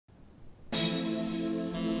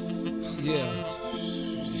Yeah.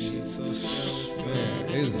 Shit, so scandalous, man.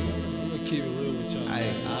 I'm gonna keep it real with y'all.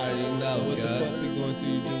 I already know, what guys. the fuck we going through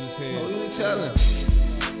you dudes' head? Who you telling?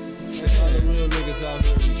 There's a lot of real niggas out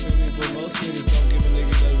here, you feel me? But most niggas don't give a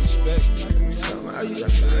nigga that respect. Somehow you got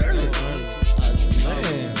to earn it.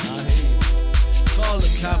 Man, I hate you. Call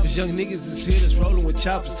the coppers, young niggas is here that's rolling with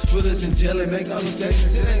choppers. Put us in jail and make all these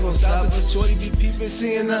statements, it ain't gon' stop us. Shorty be peeping,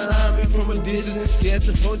 seeing the army from a distance. She at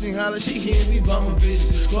the approaching holler, she hearing me bumming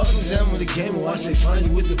bitches. Crossing down with the game and watch they find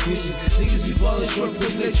you with the bitches. Niggas be falling short,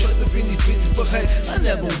 but they try to bring these bitches. But hey, I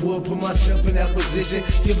never would put myself in that position.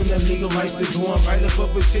 Giving them legal rights to go and write up a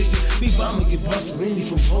petition. Me bombing, get Barcelini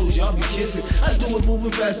from hoes, y'all be kissing. I do it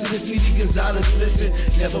moving faster than Speedy Gonzalez. Listen,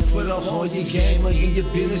 never put a hole in your game or in your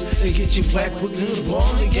business. They get you back quickly. The ball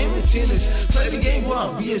in the game of tennis. Play the game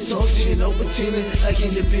wrong, be a soldier and no pretending. Like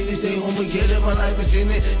Independence Day, home again, my life is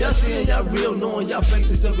in it. Y'all saying y'all real, knowing y'all fake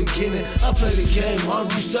since the beginning. I play the game, all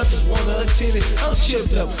of you suckers wanna attend it. I'm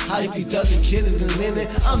chipped up, hypey, doesn't kid it and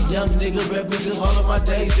linen. I'm young nigga, representing all of my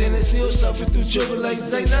days in it. Still suffering through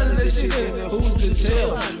tribulations, ain't none of that shit in it. Who's to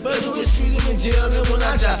tell? Whether it's freedom in jail and when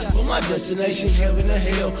I die. But my destination, heaven or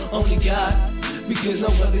hell, only God. Because no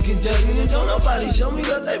other can judge me, and don't nobody show me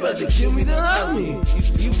that they rather kill me than hurt me.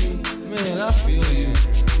 You feel me? Man, I feel you.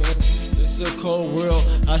 It's a cold world,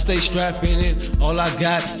 I stay strapped in it. All I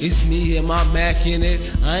got is me and my Mac in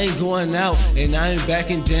it. I ain't going out and I ain't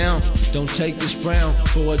backing down. Don't take this frown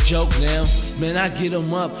for a joke now. Man, I get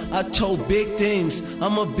them up, I told big things.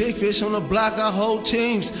 I'm a big fish on the block, I hold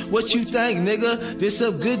teams. What you think, nigga? This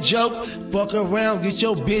a good joke? Fuck around, get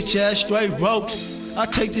your bitch ass straight ropes. I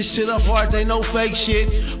take this shit up hard, they no fake shit.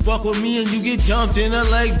 Fuck with me and you get dumped in a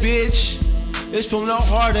lake, bitch. It's from the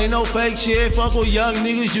heart, ain't no fake shit. Fuck with young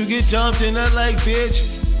niggas, you get dumped in a lake, bitch.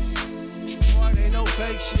 Heart ain't no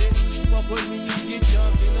fake shit. Fuck with me,